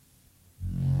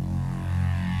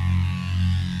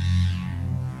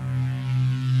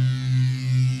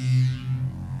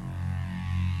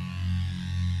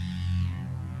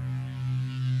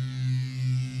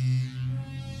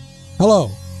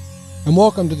Hello, and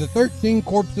welcome to the 13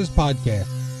 Corpses podcast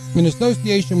in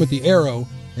association with the Arrow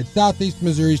at Southeast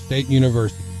Missouri State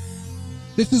University.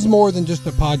 This is more than just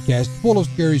a podcast full of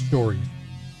scary stories.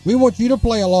 We want you to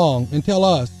play along and tell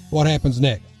us what happens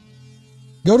next.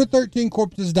 Go to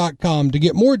 13corpses.com to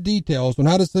get more details on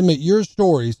how to submit your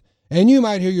stories, and you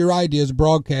might hear your ideas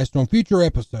broadcast on future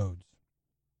episodes.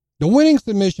 The winning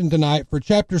submission tonight for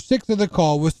Chapter 6 of The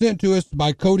Call was sent to us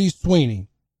by Cody Sweeney.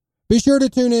 Be sure to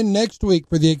tune in next week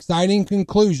for the exciting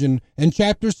conclusion in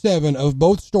Chapter 7 of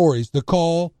both stories, The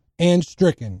Call and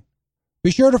Stricken. Be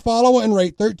sure to follow and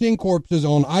rate 13 Corpses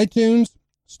on iTunes,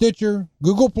 Stitcher,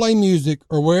 Google Play Music,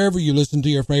 or wherever you listen to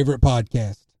your favorite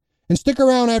podcast. And stick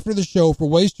around after the show for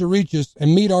ways to reach us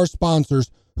and meet our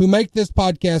sponsors who make this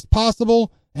podcast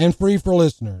possible and free for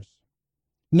listeners.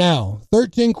 Now,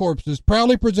 13 Corpses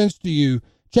proudly presents to you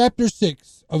Chapter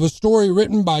 6 of a story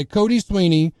written by Cody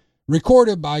Sweeney,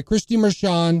 recorded by Christy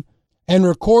Mershon, and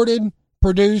recorded,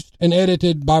 produced, and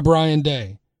edited by Brian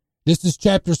Day. This is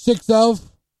Chapter 6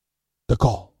 of The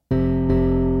Call.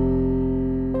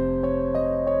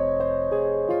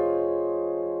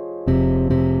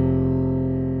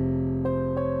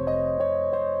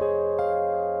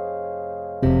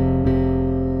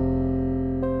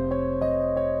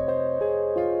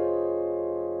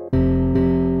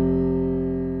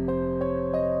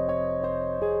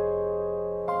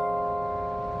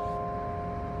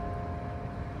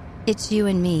 It's you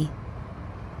and me,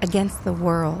 against the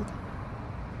world.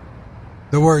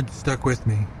 The words stuck with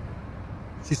me.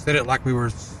 She said it like we were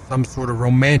some sort of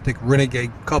romantic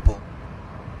renegade couple.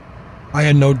 I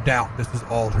had no doubt this was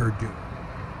all her doing.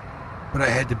 But I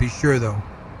had to be sure, though.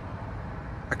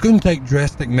 I couldn't take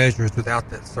drastic measures without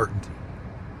that certainty.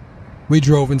 We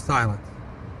drove in silence.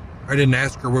 I didn't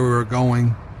ask her where we were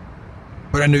going,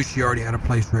 but I knew she already had a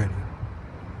place ready.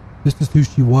 This is who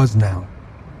she was now.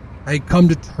 I had come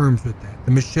to terms with that.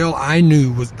 The Michelle I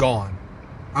knew was gone.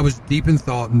 I was deep in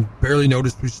thought and barely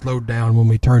noticed we slowed down when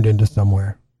we turned into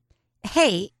somewhere.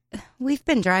 Hey, we've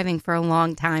been driving for a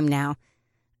long time now.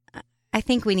 I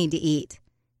think we need to eat.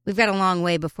 We've got a long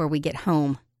way before we get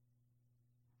home.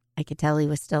 I could tell he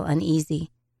was still uneasy.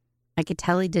 I could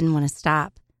tell he didn't want to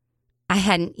stop. I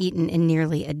hadn't eaten in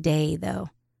nearly a day, though.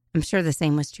 I'm sure the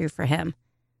same was true for him.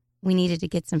 We needed to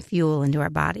get some fuel into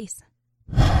our bodies.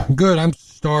 Good, I'm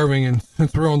starving, and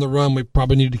since we're on the run, we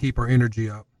probably need to keep our energy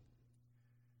up.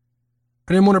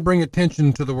 I didn't want to bring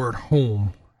attention to the word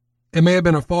home. It may have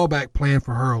been a fallback plan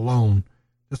for her alone.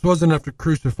 This wasn't enough to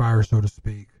crucify her, so to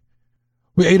speak.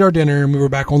 We ate our dinner, and we were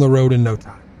back on the road in no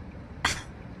time.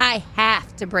 I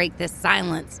have to break this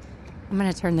silence. I'm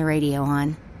going to turn the radio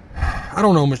on. I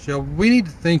don't know, Michelle. We need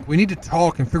to think. We need to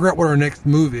talk and figure out what our next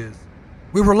move is.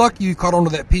 We were lucky you caught on to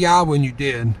that PI when you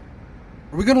did.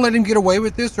 Are we going to let him get away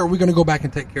with this, or are we going to go back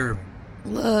and take care of him?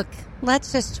 Look,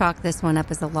 let's just chalk this one up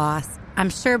as a loss. I'm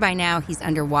sure by now he's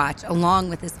under watch, along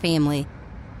with his family,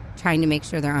 trying to make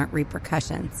sure there aren't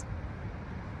repercussions.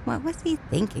 What was he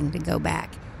thinking to go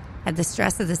back? Had the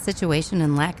stress of the situation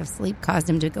and lack of sleep caused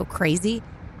him to go crazy?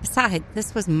 Besides,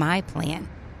 this was my plan.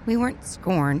 We weren't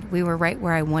scorned. We were right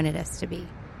where I wanted us to be.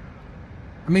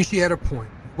 I mean, she had a point.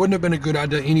 Wouldn't have been a good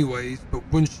idea anyways, but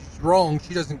when she's wrong,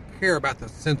 she doesn't care about the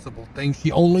sensible things.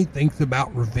 She only thinks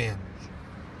about revenge.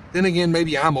 Then again,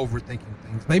 maybe I'm overthinking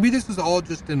things. Maybe this is all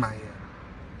just in my head.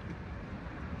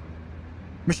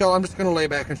 Michelle, I'm just going to lay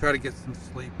back and try to get some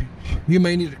sleep. You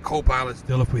may need a co-pilot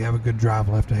still if we have a good drive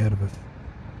left ahead of us.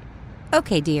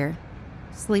 Okay, dear.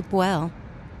 Sleep well.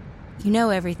 You know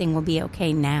everything will be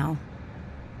okay now.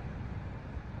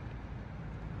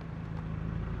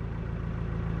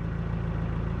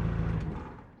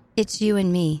 It's you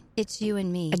and me. It's you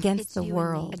and me. Against the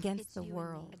world. Against the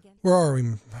world. Where are we?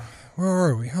 Where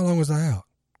are we? How long was I out?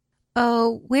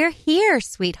 Oh, we're here,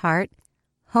 sweetheart.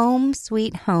 Home,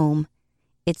 sweet home.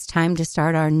 It's time to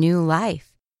start our new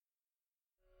life.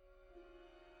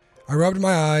 I rubbed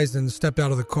my eyes and stepped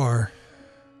out of the car.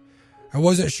 I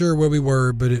wasn't sure where we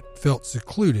were, but it felt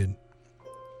secluded.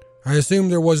 I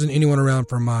assumed there wasn't anyone around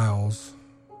for miles.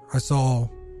 I saw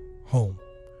home.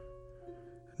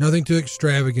 Nothing too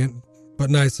extravagant, but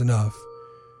nice enough.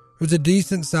 It was a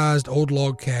decent-sized old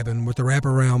log cabin with a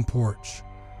wraparound porch.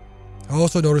 I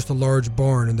also noticed a large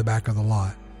barn in the back of the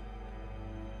lot.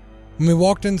 When we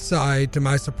walked inside, to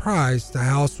my surprise, the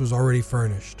house was already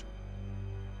furnished.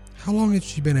 How long had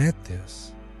she been at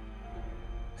this?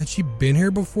 Had she been here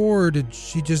before, or did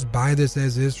she just buy this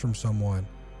as is from someone?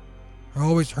 I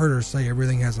always heard her say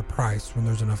everything has a price when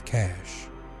there's enough cash.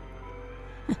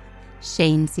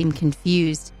 Shane seemed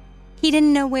confused. He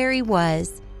didn't know where he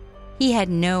was. He had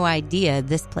no idea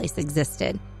this place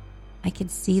existed. I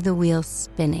could see the wheels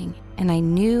spinning, and I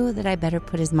knew that I better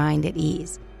put his mind at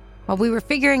ease. While we were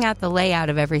figuring out the layout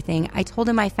of everything, I told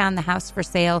him I found the house for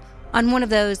sale on one of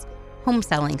those home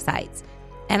selling sites,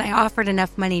 and I offered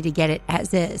enough money to get it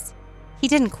as is. He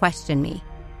didn't question me.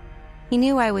 He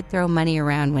knew I would throw money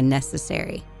around when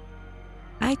necessary.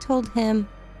 I told him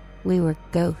we were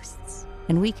ghosts,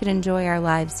 and we could enjoy our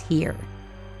lives here.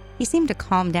 He seemed to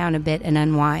calm down a bit and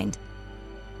unwind.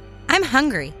 I'm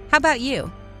hungry. How about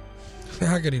you?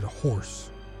 I could eat a horse.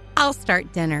 I'll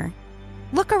start dinner.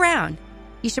 Look around.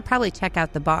 You should probably check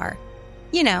out the bar.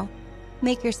 You know,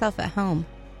 make yourself at home.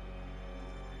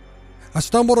 I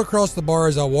stumbled across the bar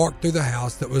as I walked through the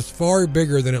house that was far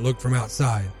bigger than it looked from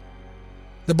outside.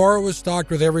 The bar was stocked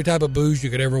with every type of booze you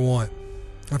could ever want.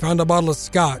 I found a bottle of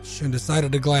scotch and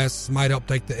decided a glass might help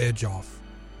take the edge off.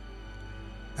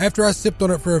 After I sipped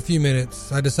on it for a few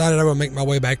minutes, I decided I would make my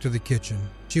way back to the kitchen.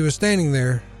 She was standing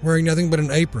there, wearing nothing but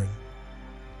an apron.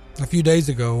 A few days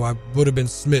ago, I would have been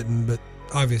smitten, but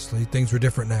obviously things were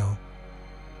different now.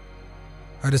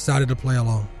 I decided to play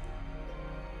along.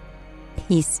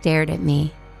 He stared at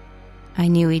me. I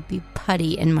knew he'd be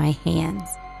putty in my hands.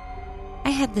 I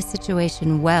had the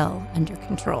situation well under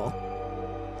control.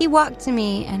 He walked to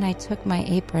me and I took my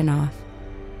apron off.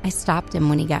 I stopped him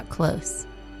when he got close.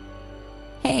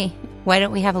 Hey, why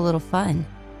don't we have a little fun?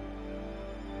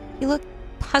 He looked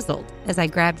puzzled as I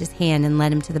grabbed his hand and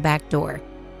led him to the back door.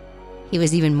 He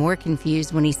was even more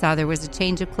confused when he saw there was a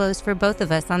change of clothes for both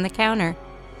of us on the counter.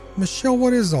 Michelle,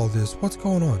 what is all this? What's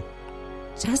going on?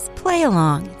 Just play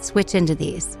along and switch into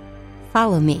these.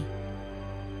 Follow me.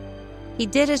 He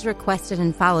did as requested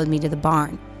and followed me to the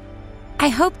barn. I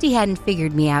hoped he hadn't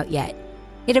figured me out yet.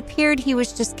 It appeared he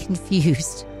was just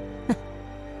confused.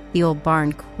 The old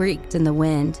barn creaked in the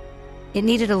wind. It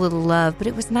needed a little love, but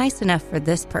it was nice enough for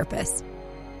this purpose.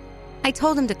 I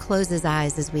told him to close his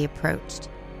eyes as we approached.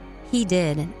 He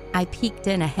did, and I peeked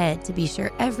in ahead to be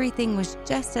sure everything was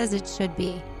just as it should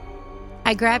be.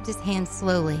 I grabbed his hand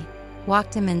slowly,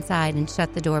 walked him inside, and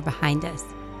shut the door behind us.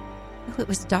 Oh, it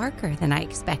was darker than I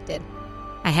expected.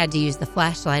 I had to use the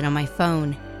flashlight on my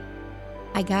phone.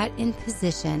 I got in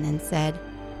position and said,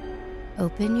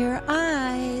 "Open your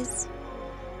eyes."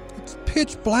 It's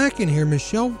pitch black in here,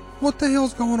 Michelle. What the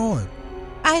hell's going on?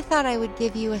 I thought I would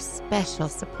give you a special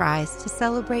surprise to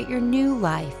celebrate your new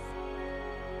life.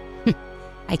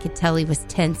 I could tell he was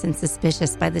tense and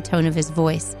suspicious by the tone of his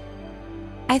voice.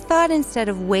 I thought instead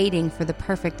of waiting for the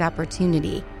perfect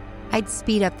opportunity, I'd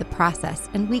speed up the process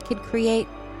and we could create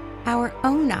our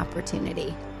own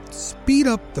opportunity. Speed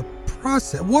up the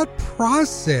process? What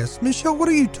process? Michelle, what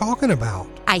are you talking about?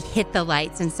 I hit the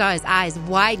lights and saw his eyes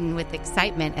widen with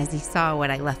excitement as he saw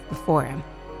what I left before him.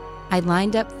 I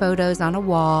lined up photos on a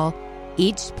wall,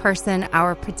 each person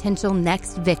our potential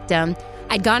next victim.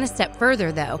 I'd gone a step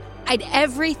further, though. I'd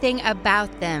everything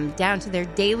about them, down to their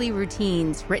daily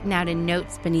routines, written out in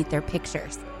notes beneath their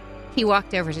pictures. He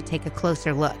walked over to take a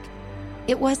closer look.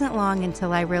 It wasn't long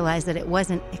until I realized that it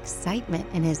wasn't excitement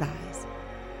in his eyes.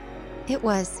 It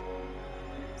was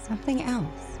something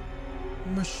else.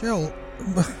 Michelle,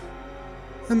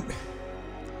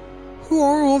 who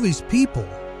are all these people?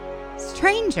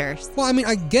 Strangers. Well, I mean,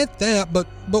 I get that, but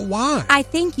why? I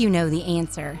think you know the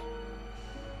answer.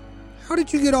 How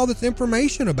did you get all this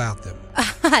information about them?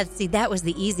 See, that was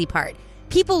the easy part.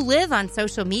 People live on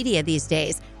social media these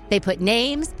days. They put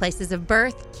names, places of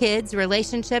birth, kids,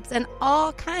 relationships, and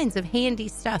all kinds of handy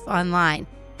stuff online.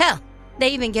 Hell, they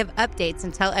even give updates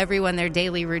and tell everyone their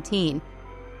daily routine.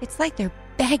 It's like they're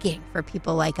begging for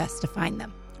people like us to find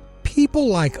them. People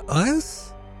like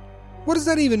us? What does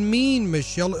that even mean,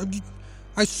 Michelle?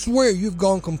 I swear you've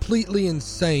gone completely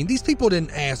insane. These people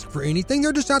didn't ask for anything.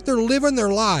 They're just out there living their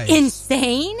lives.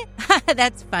 Insane?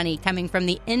 That's funny, coming from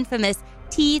the infamous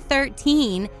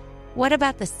T13. What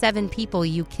about the 7 people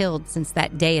you killed since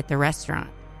that day at the restaurant?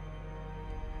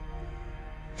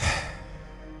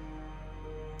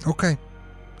 Okay.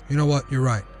 You know what? You're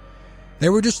right. They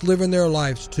were just living their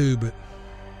lives too, but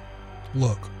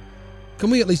look, can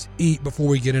we at least eat before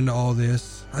we get into all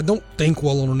this? I don't think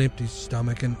well on an empty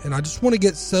stomach, and I just want to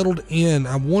get settled in.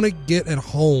 I want to get at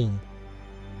home.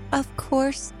 Of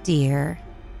course, dear.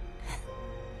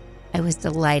 I was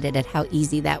delighted at how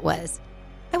easy that was.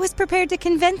 I was prepared to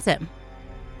convince him,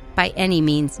 by any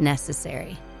means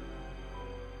necessary.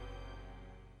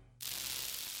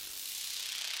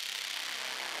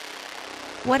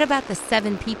 What about the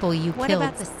 7 people you killed? What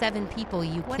about the 7 people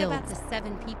you killed? What about the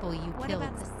 7 people you killed? What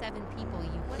about the 7 people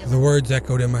you killed? The words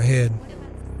echoed in my head.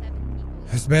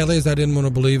 As badly as I didn't want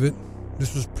to believe it,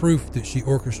 this was proof that she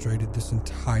orchestrated this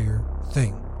entire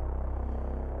thing.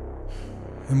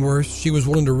 And worse, she was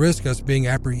willing to risk us being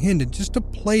apprehended just to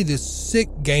play this sick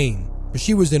game. But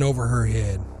she was in over her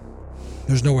head.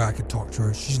 There's no way I could talk to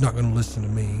her. She's not going to listen to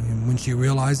me. And when she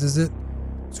realizes it,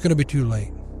 it's going to be too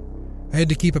late. I had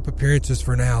to keep up appearances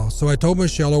for now, so I told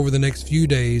Michelle over the next few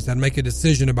days I'd make a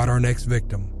decision about our next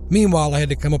victim. Meanwhile, I had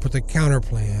to come up with a counter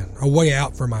plan, a way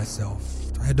out for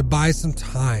myself. I had to buy some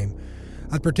time.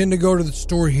 I'd pretend to go to the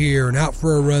store here and out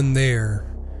for a run there.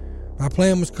 My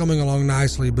plan was coming along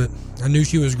nicely, but I knew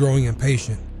she was growing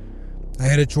impatient. I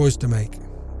had a choice to make.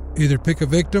 Either pick a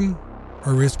victim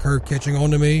or risk her catching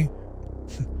on to me,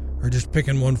 or just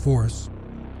picking one for us.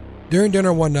 During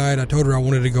dinner one night, I told her I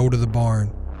wanted to go to the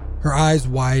barn. Her eyes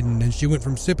widened and she went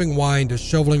from sipping wine to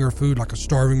shoveling her food like a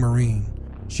starving Marine.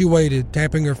 She waited,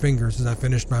 tapping her fingers as I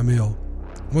finished my meal.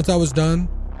 Once I was done,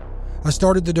 I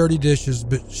started the dirty dishes,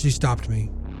 but she stopped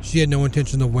me. She had no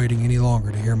intention of waiting any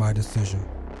longer to hear my decision.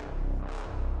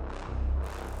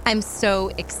 I'm so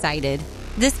excited.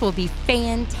 This will be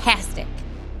fantastic.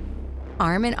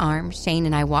 Arm in arm, Shane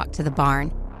and I walked to the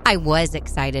barn. I was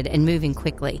excited and moving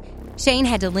quickly. Shane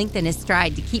had to lengthen his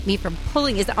stride to keep me from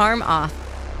pulling his arm off.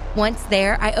 Once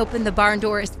there, I opened the barn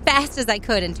door as fast as I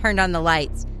could and turned on the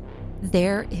lights.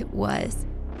 There it was,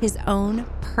 his own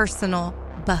personal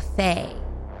buffet.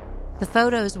 The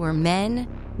photos were men,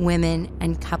 women,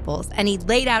 and couples, and he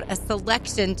laid out a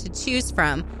selection to choose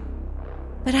from.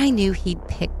 But I knew he'd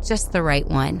picked just the right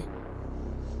one.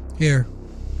 Here,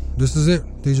 this is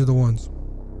it. These are the ones.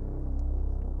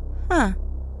 Huh.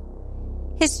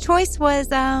 His choice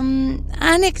was,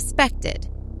 unexpected.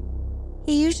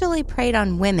 He usually preyed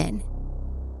on women.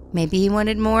 Maybe he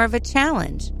wanted more of a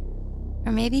challenge.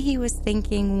 Or maybe he was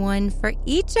thinking one for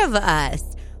each of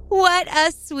us. What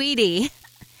a sweetie.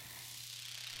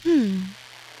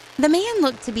 The man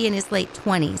looked to be in his late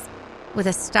 20s, with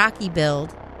a stocky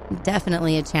build.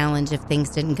 Definitely a challenge if things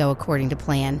didn't go according to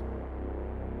plan.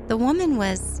 The woman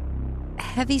was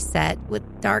heavy-set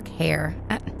with dark hair.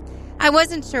 I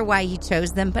wasn't sure why he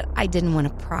chose them, but I didn't want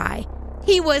to pry.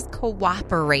 He was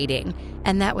cooperating,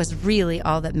 and that was really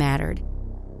all that mattered.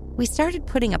 We started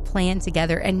putting a plan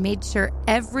together and made sure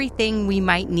everything we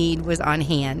might need was on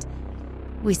hand.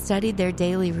 We studied their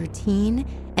daily routine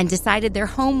and decided their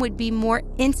home would be more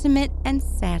intimate and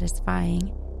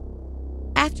satisfying.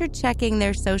 After checking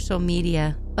their social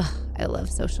media, I love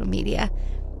social media,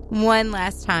 one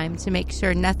last time to make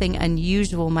sure nothing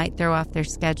unusual might throw off their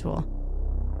schedule,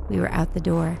 we were out the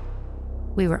door.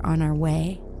 We were on our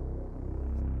way.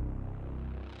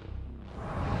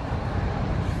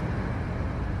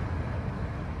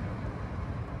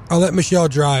 I let Michelle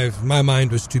drive. My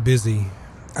mind was too busy.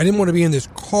 I didn't want to be in this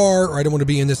car, or I didn't want to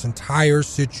be in this entire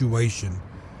situation.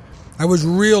 I was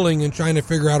reeling and trying to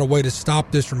figure out a way to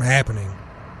stop this from happening.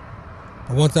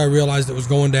 But once I realized it was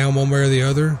going down one way or the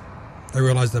other, I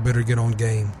realized I better get on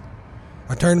game.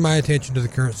 I turned my attention to the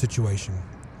current situation.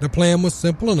 The plan was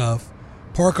simple enough.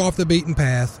 Park off the beaten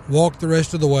path, walk the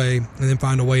rest of the way, and then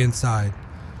find a way inside.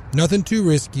 Nothing too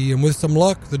risky, and with some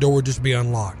luck, the door would just be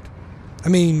unlocked. I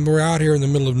mean, we're out here in the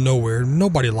middle of nowhere.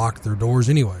 Nobody locked their doors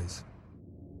anyways.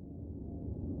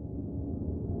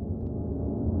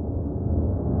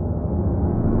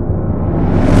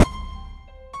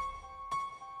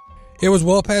 It was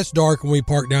well past dark when we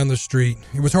parked down the street.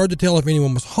 It was hard to tell if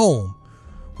anyone was home.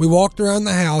 We walked around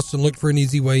the house and looked for an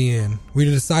easy way in. We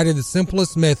decided the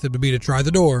simplest method would be to try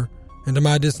the door, and to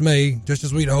my dismay, just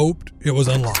as we'd hoped, it was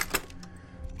unlocked.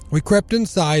 We crept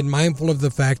inside, mindful of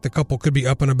the fact the couple could be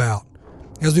up and about.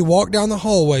 As we walked down the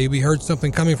hallway, we heard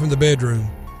something coming from the bedroom.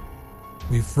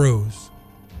 We froze,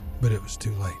 but it was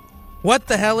too late. What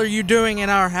the hell are you doing in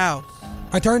our house?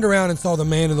 I turned around and saw the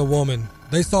man and the woman.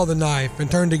 They saw the knife and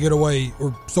turned to get away,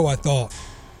 or so I thought.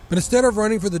 But instead of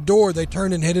running for the door, they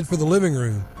turned and headed for the living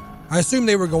room. I assumed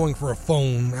they were going for a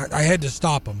phone. I had to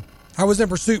stop them. I was in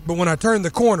pursuit, but when I turned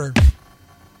the corner,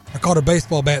 I caught a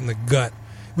baseball bat in the gut.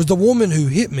 It was the woman who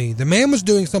hit me. The man was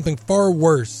doing something far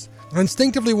worse. I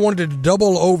instinctively wanted to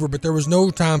double over, but there was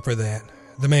no time for that.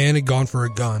 The man had gone for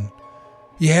a gun.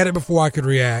 He had it before I could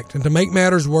react, and to make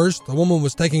matters worse, the woman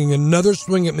was taking another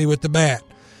swing at me with the bat.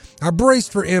 I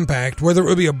braced for impact. Whether it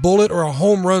would be a bullet or a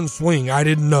home run swing, I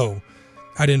didn't know.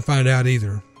 I didn't find out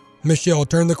either. Michelle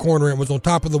turned the corner and was on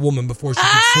top of the woman before she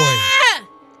could swing.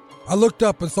 I looked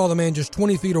up and saw the man just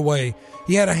 20 feet away.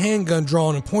 He had a handgun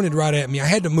drawn and pointed right at me. I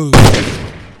had to move.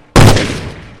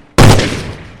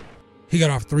 He got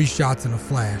off 3 shots in a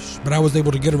flash, but I was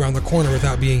able to get around the corner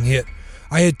without being hit.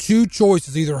 I had 2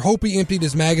 choices, either hope he emptied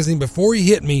his magazine before he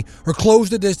hit me or close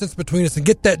the distance between us and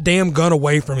get that damn gun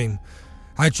away from him.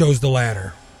 I chose the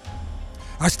latter.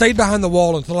 I stayed behind the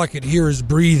wall until I could hear his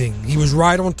breathing. He was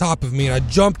right on top of me, and I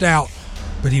jumped out.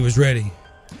 but he was ready.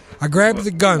 I grabbed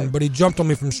the gun, but he jumped on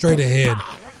me from straight ahead.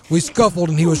 We scuffled,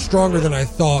 and he was stronger than I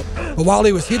thought, but while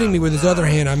he was hitting me with his other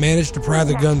hand, I managed to pry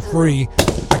the gun free.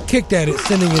 I kicked at it,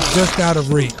 sending it just out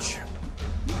of reach.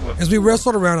 As we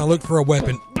wrestled around, I looked for a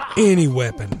weapon, any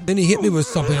weapon. Then he hit me with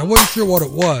something. I wasn't sure what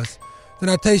it was. Then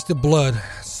I tasted blood,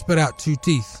 spit out 2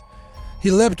 teeth.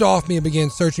 He leapt off me and began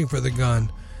searching for the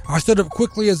gun. I stood up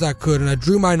quickly as I could, and I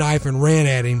drew my knife and ran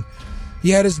at him. He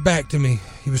had his back to me.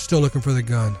 He was still looking for the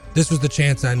gun. This was the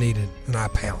chance I needed, and I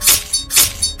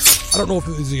pounced. I don't know if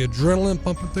it was the adrenaline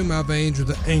pumping through my veins or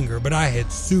the anger, but I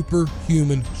had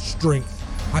superhuman strength.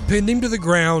 I pinned him to the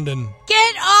ground and...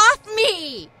 Get off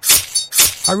me!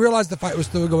 I realized the fight was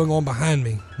still going on behind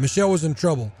me. Michelle was in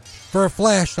trouble. For a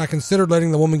flash, I considered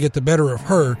letting the woman get the better of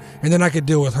her, and then I could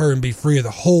deal with her and be free of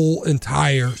the whole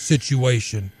entire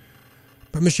situation.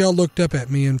 But Michelle looked up at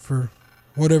me, and for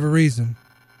whatever reason,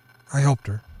 I helped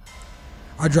her.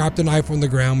 I dropped the knife on the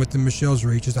ground within Michelle's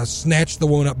reach as I snatched the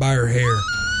woman up by her hair,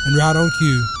 and right on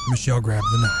cue, Michelle grabbed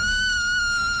the knife.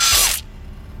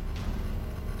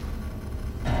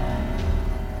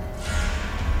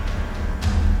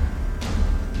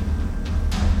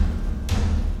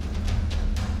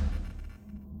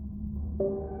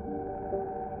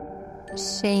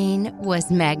 Shane was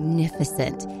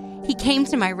magnificent. He came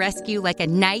to my rescue like a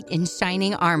knight in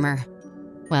shining armor.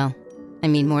 Well, I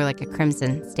mean more like a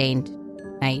crimson-stained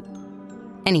knight.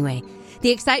 Anyway, the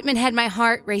excitement had my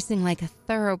heart racing like a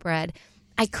thoroughbred.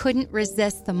 I couldn't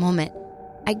resist the moment.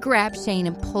 I grabbed Shane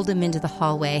and pulled him into the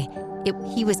hallway.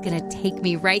 He was going to take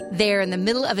me right there in the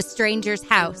middle of a stranger's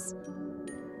house.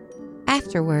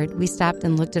 Afterward, we stopped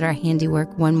and looked at our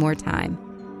handiwork one more time,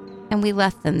 and we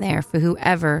left them there for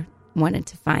whoever wanted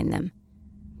to find them.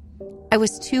 I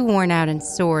was too worn out and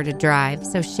sore to drive,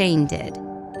 so Shane did.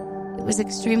 It was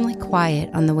extremely quiet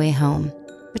on the way home,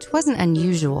 which wasn't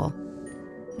unusual,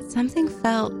 but something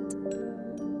felt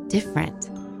different.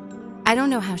 I don't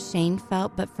know how Shane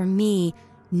felt, but for me,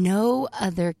 no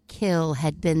other kill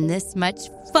had been this much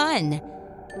fun.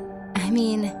 I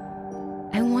mean,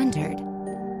 I wondered,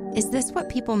 is this what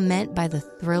people meant by the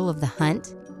thrill of the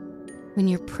hunt? When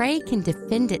your prey can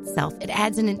defend itself, it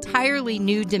adds an entirely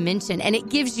new dimension, and it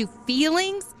gives you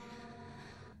feelings.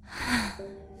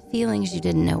 Feelings you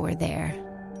didn't know were there.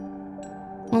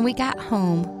 When we got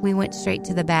home, we went straight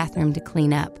to the bathroom to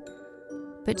clean up.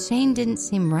 But Shane didn't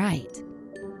seem right.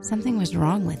 Something was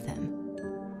wrong with him.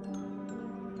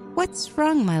 What's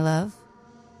wrong, my love?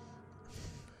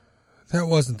 That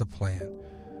wasn't the plan.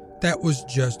 That was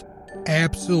just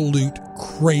absolute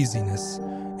craziness.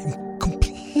 And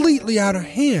completely out of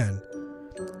hand.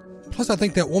 Plus, I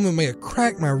think that woman may have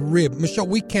cracked my rib. Michelle,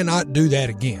 we cannot do that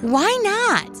again. Why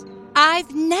not?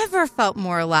 I've never felt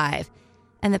more alive.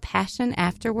 And the passion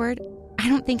afterward, I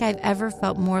don't think I've ever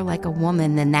felt more like a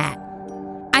woman than that.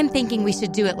 I'm thinking we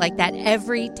should do it like that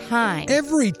every time.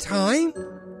 Every time?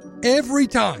 Every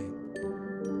time.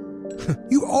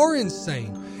 You are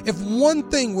insane. If one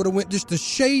thing would have went just a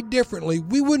shade differently,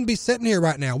 we wouldn't be sitting here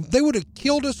right now. They would have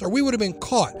killed us or we would have been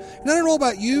caught. And I don't know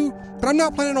about you, but I'm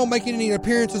not planning on making any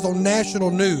appearances on national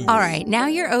news. All right, now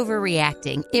you're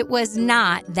overreacting. It was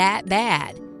not that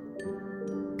bad.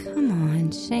 Come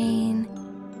on, Shane.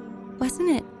 Wasn't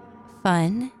it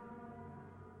fun?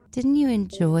 Didn't you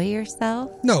enjoy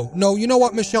yourself? No, you know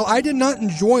what, Michelle? I did not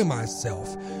enjoy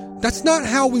myself. That's not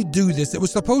how we do this. It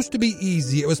was supposed to be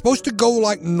easy. It was supposed to go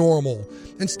like normal.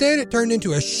 Instead, it turned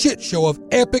into a shit show of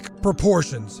epic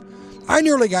proportions. I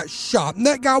nearly got shot, and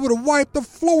that guy would have wiped the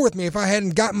floor with me if I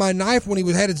hadn't got my knife when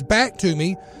he had his back to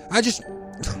me. I don't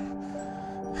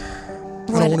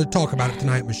want to talk about it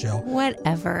tonight, Michelle.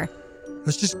 Whatever.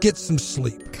 Let's just get some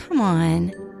sleep. Come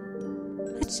on.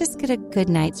 Let's just get a good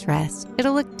night's rest.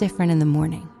 It'll look different in the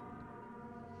morning.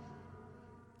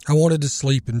 I wanted to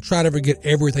sleep and try to forget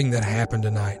everything that happened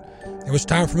tonight. It was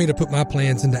time for me to put my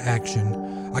plans into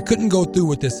action. I couldn't go through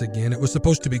with this again. It was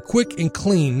supposed to be quick and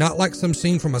clean, not like some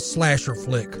scene from a slasher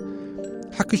flick.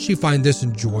 How could she find this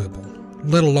enjoyable,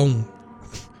 let alone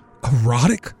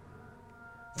erotic?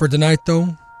 For tonight,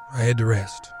 though, I had to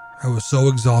rest. I was so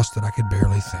exhausted I could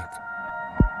barely think.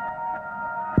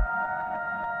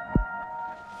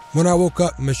 When I woke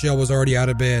up, Michelle was already out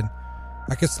of bed.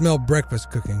 I could smell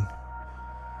breakfast cooking.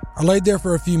 I laid there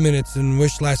for a few minutes and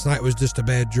wished last night was just a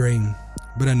bad dream,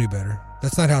 but I knew better.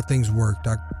 That's not how things worked.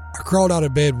 I crawled out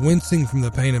of bed, wincing from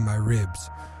the pain in my ribs.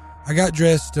 I got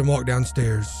dressed and walked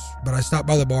downstairs, but I stopped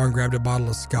by the bar and grabbed a bottle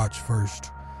of scotch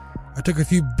first. I took a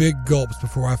few big gulps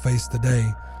before I faced the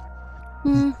day.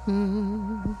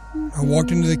 I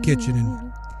walked into the kitchen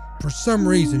and for some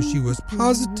reason she was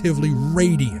positively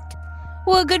radiant.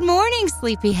 Well, good morning,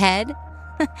 sleepyhead.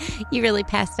 You really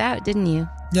passed out, didn't you?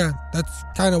 Yeah, that's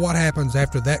kind of what happens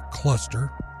after that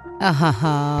cluster.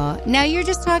 Now you're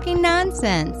just talking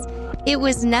nonsense. It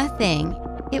was nothing.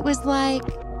 It was like,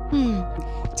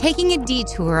 taking a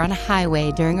detour on a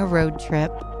highway during a road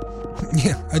trip.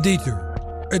 Yeah, a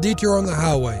detour. A detour on the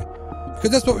highway.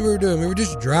 Because that's what we were doing. We were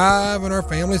just driving our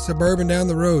family Suburban down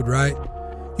the road, right?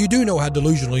 You do know how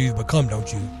delusional you've become,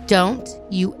 don't you? Don't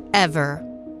you ever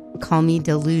call me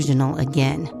delusional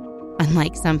again.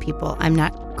 Unlike some people, I'm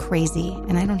not crazy,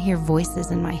 and I don't hear voices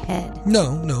in my head.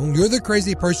 No, you're the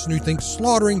crazy person who thinks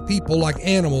slaughtering people like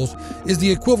animals is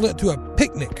the equivalent to a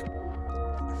picnic.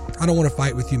 I don't want to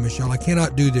fight with you, Michelle. I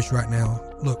cannot do this right now.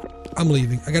 Look, I'm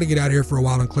leaving. I got to get out of here for a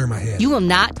while and clear my head. You will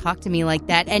not talk to me like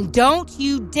that, and don't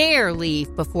you dare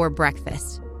leave before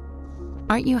breakfast.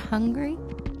 Aren't you hungry?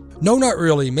 No, not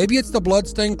really. Maybe it's the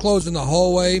bloodstained clothes in the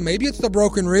hallway. Maybe it's the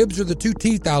broken ribs or the 2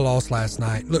 teeth I lost last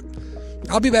night. Look,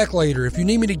 I'll be back later. If you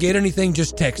need me to get anything,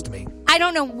 just text me. I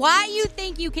don't know why you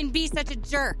think you can be such a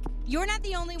jerk. You're not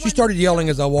the only one. She started yelling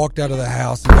as I walked out of the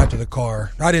house and got to the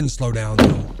car. I didn't slow down,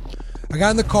 though. I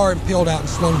got in the car and peeled out and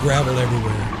slung gravel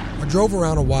everywhere. I drove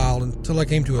around a while until I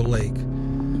came to a lake.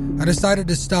 I decided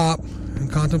to stop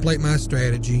and contemplate my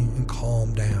strategy and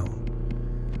calm down.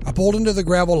 I pulled into the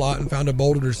gravel lot and found a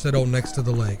boulder to sit on next to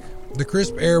the lake. The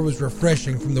crisp air was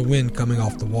refreshing from the wind coming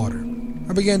off the water.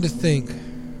 I began to think,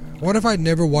 what if I'd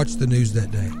never watched the news that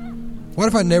day? What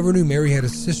if I never knew Mary had a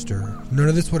sister? None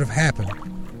of this would have happened.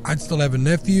 I'd still have a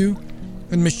nephew,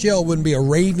 and Michelle wouldn't be a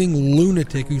raving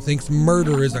lunatic who thinks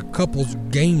murder is a couple's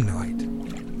game night.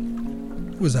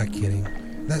 Who was I kidding?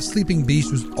 That sleeping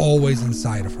beast was always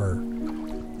inside of her.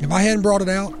 If I hadn't brought it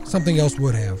out, something else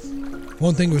would have.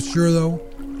 One thing was sure, though.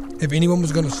 If anyone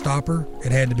was going to stop her,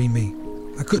 it had to be me.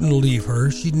 I couldn't leave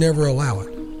her. She'd never allow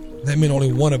it. That meant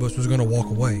only one of us was going to walk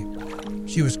away.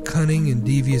 She was cunning and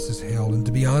devious as hell, and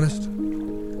to be honest,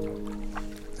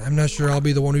 I'm not sure I'll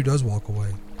be the one who does walk away.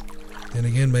 Then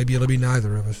again, maybe it'll be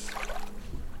neither of us.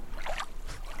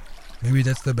 Maybe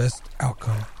that's the best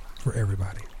outcome for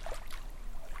everybody.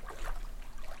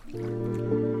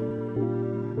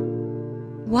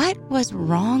 What was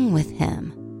wrong with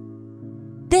him?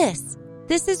 This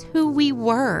is who we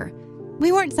were.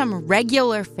 We weren't some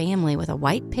regular family with a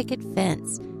white picket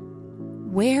fence.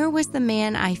 Where was the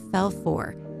man I fell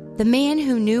for? The man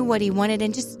who knew what he wanted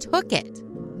and just took it?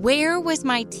 Where was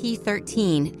my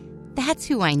T-13? That's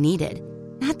who I needed,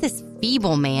 not this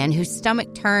feeble man whose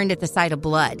stomach turned at the sight of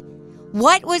blood.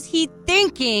 What was he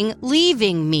thinking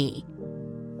leaving me?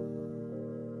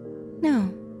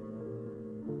 No.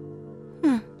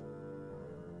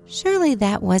 Surely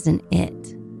that wasn't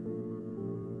it.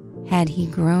 Had he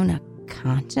grown a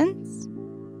conscience?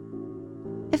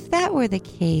 If that were the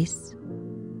case,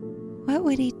 what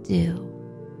would he do?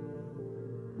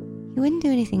 He wouldn't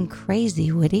do anything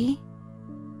crazy, would he?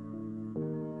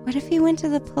 What if he went to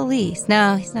the police?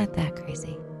 No, he's not that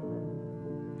crazy.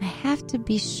 I have to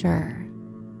be sure.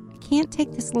 I can't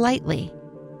take this lightly.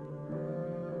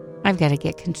 I've got to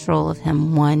get control of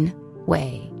him one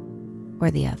way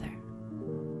or the other.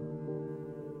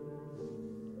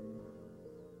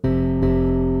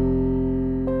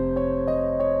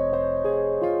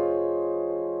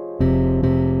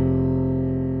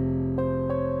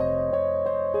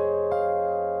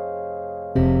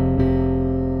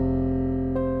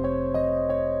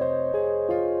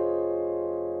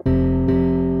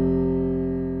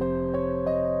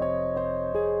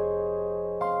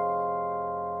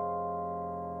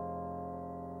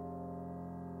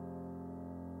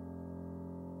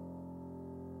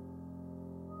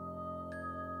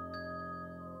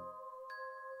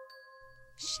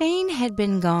 Shane had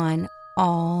been gone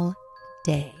all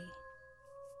day.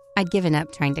 I'd given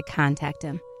up trying to contact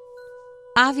him.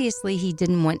 Obviously, he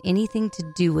didn't want anything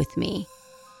to do with me.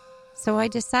 So I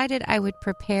decided I would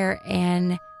prepare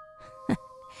an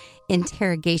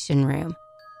interrogation room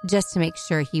just to make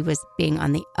sure he was being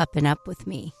on the up and up with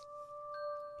me.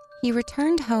 He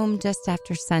returned home just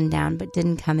after sundown but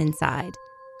didn't come inside.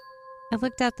 I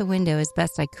looked out the window as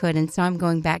best I could and saw him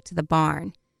going back to the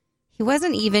barn. He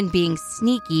wasn't even being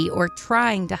sneaky or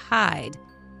trying to hide.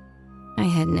 I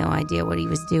had no idea what he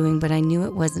was doing, but I knew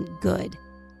it wasn't good.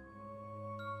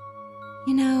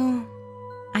 You know,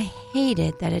 I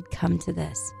hated that it had come to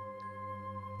this.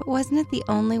 But wasn't it the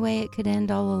only way it could end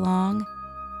all along?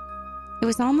 It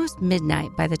was almost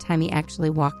midnight by the time he actually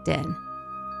walked in.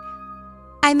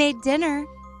 I made dinner.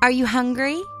 Are you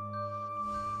hungry?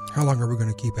 How long are we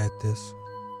going to keep at this?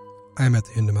 I am at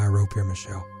the end of my rope here,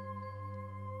 Michelle.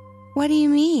 What do you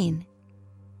mean?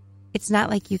 It's not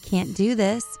like you can't do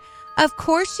this. Of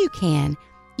course you can.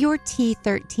 You're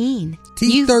T13. T13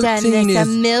 You've done this a is-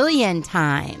 million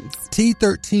times.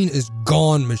 T13 is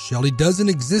gone, Michelle. He doesn't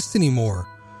exist anymore.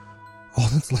 All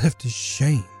that's left is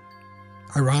shame.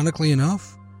 Ironically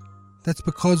enough, that's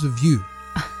because of you.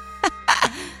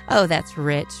 Oh, that's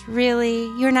rich. Really?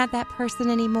 You're not that person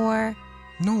anymore?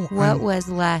 No, What was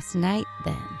last night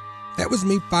then? that was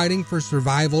me fighting for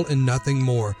survival and nothing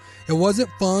more. It wasn't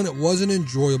fun. It wasn't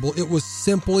enjoyable. It was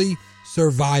simply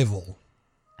survival.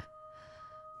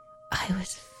 I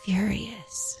was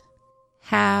furious.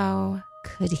 How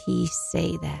could he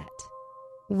say that?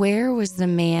 Where was the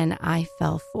man I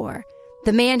fell for?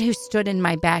 The man who stood in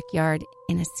my backyard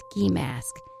in a ski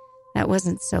mask. That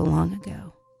wasn't so long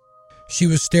ago. She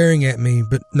was staring at me,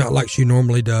 but not like she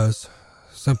normally does.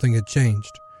 Something had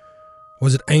changed.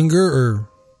 Was it anger or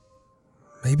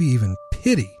maybe even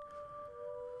pity?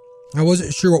 I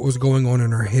wasn't sure what was going on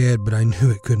in her head, but I knew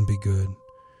it couldn't be good.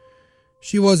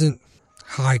 She wasn't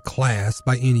high class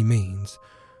by any means,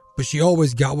 but she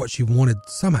always got what she wanted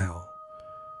somehow.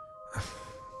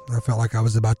 I felt like I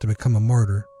was about to become a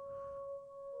martyr.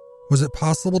 Was it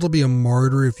possible to be a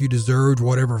martyr if you deserved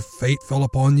whatever fate fell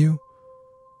upon you?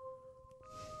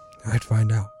 I'd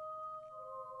find out.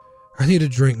 I need a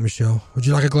drink, Michelle. Would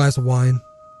you like a glass of wine?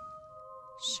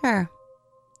 Sure.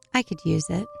 I could use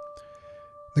it.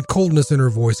 The coldness in her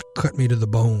voice cut me to the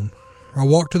bone. I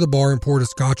walked to the bar and poured a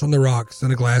scotch on the rocks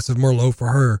and a glass of Merlot for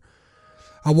her.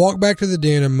 I walked back to the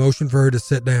den and motioned for her to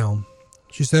sit down.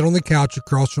 She sat on the couch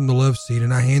across from the love seat,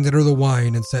 and I handed her the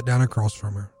wine and sat down across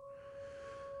from her.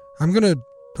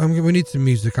 We need some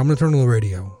music. I'm gonna turn on the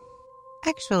radio.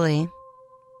 Actually,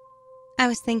 I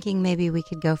was thinking maybe we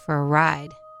could go for a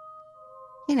ride.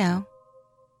 You know,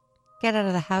 get out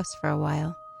of the house for a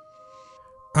while.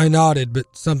 I nodded, but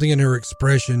something in her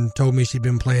expression told me she'd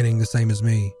been planning the same as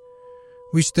me.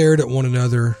 We stared at one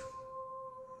another.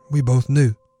 We both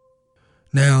knew.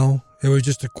 Now, it was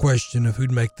just a question of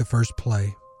who'd make the first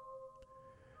play.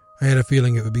 I had a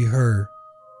feeling it would be her,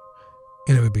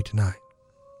 and it would be tonight.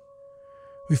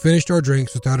 We finished our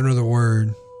drinks without another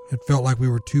word. It felt like we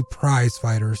were two prize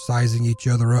fighters sizing each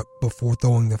other up before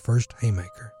throwing the first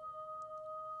haymaker.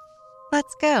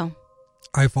 Let's go.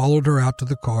 I followed her out to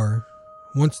the car.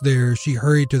 Once there, she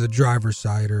hurried to the driver's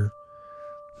side, or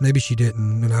maybe she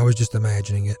didn't, and I was just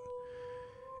imagining it.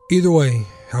 Either way,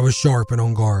 I was sharp and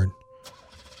on guard.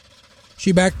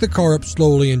 She backed the car up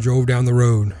slowly and drove down the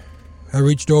road. I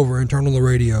reached over and turned on the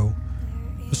radio.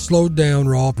 A slowed-down,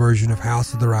 raw version of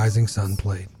House of the Rising Sun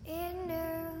played.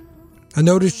 I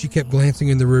noticed she kept glancing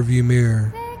in the rearview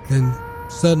mirror. Then,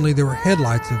 suddenly, there were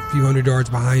headlights a few hundred yards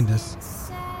behind us.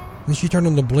 Then she turned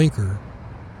on the blinker.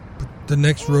 But the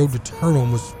next road to turn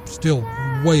on was still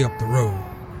way up the road.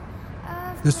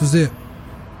 This was it.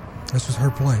 This was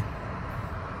her play.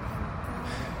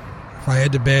 If I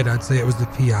had to bet, I'd say it was the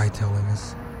PI telling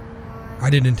us. I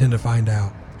didn't intend to find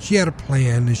out. She had a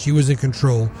plan, and she was in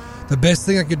control. The best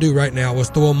thing I could do right now was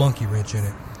throw a monkey wrench in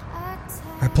it.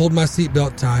 I pulled my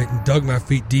seatbelt tight and dug my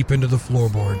feet deep into the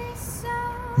floorboard.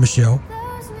 Michelle?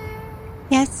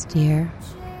 Yes, dear.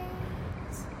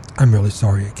 I'm really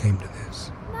sorry it came to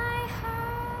this.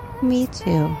 Me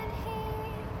too.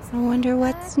 I wonder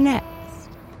what's next.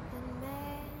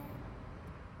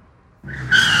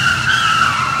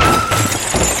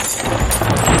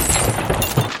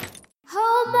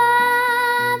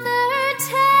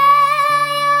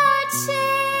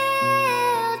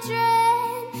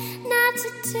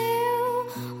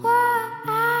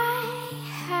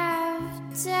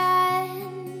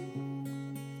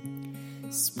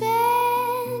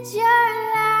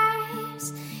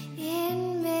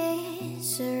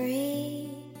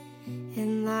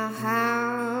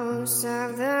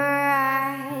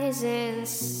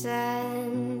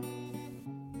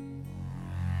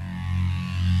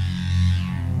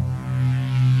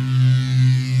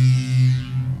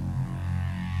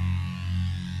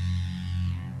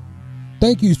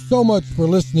 Thank you so much for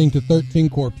listening to 13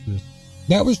 Corpses.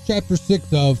 That was Chapter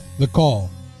 6 of The Call.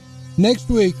 Next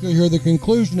week, you'll hear the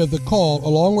conclusion of The Call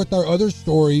along with our other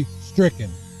story, Stricken.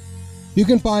 You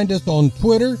can find us on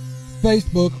Twitter,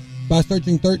 Facebook by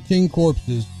searching 13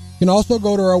 Corpses. You can also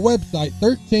go to our website,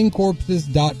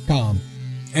 13corpses.com.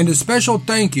 And a special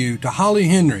thank you to Holly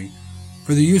Henry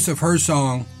for the use of her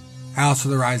song, House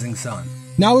of the Rising Sun.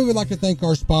 Now we would like to thank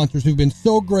our sponsors who've been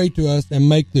so great to us and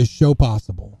make this show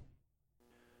possible.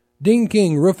 Dean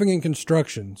King Roofing and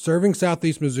Construction, serving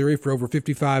Southeast Missouri for over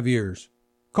 55 years.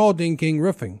 Call Dean King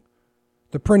Roofing.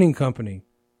 The Printing Company,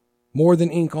 more than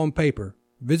ink on paper.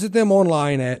 Visit them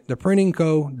online at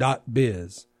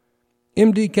theprintingco.biz.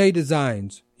 MDK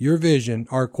Designs, your vision,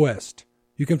 our quest.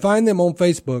 You can find them on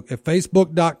Facebook at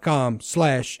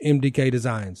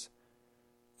facebook.com/MDKDesigns.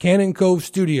 Cannon Cove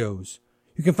Studios.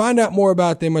 You can find out more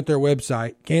about them at their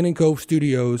website,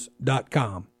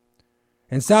 cannoncovestudios.com.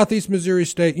 And Southeast Missouri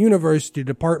State University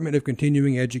Department of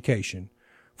Continuing Education.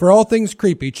 For all things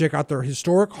creepy, check out their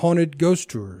historic haunted ghost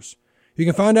tours. You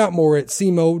can find out more at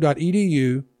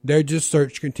cmo.edu. There, just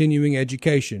search Continuing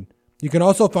Education. You can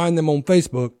also find them on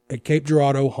Facebook at Cape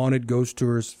Girardeau Haunted Ghost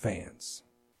Tours Fans.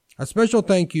 A special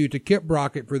thank you to Kip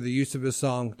Brockett for the use of his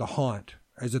song, The Haunt,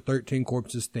 as the 13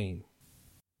 Corpses theme.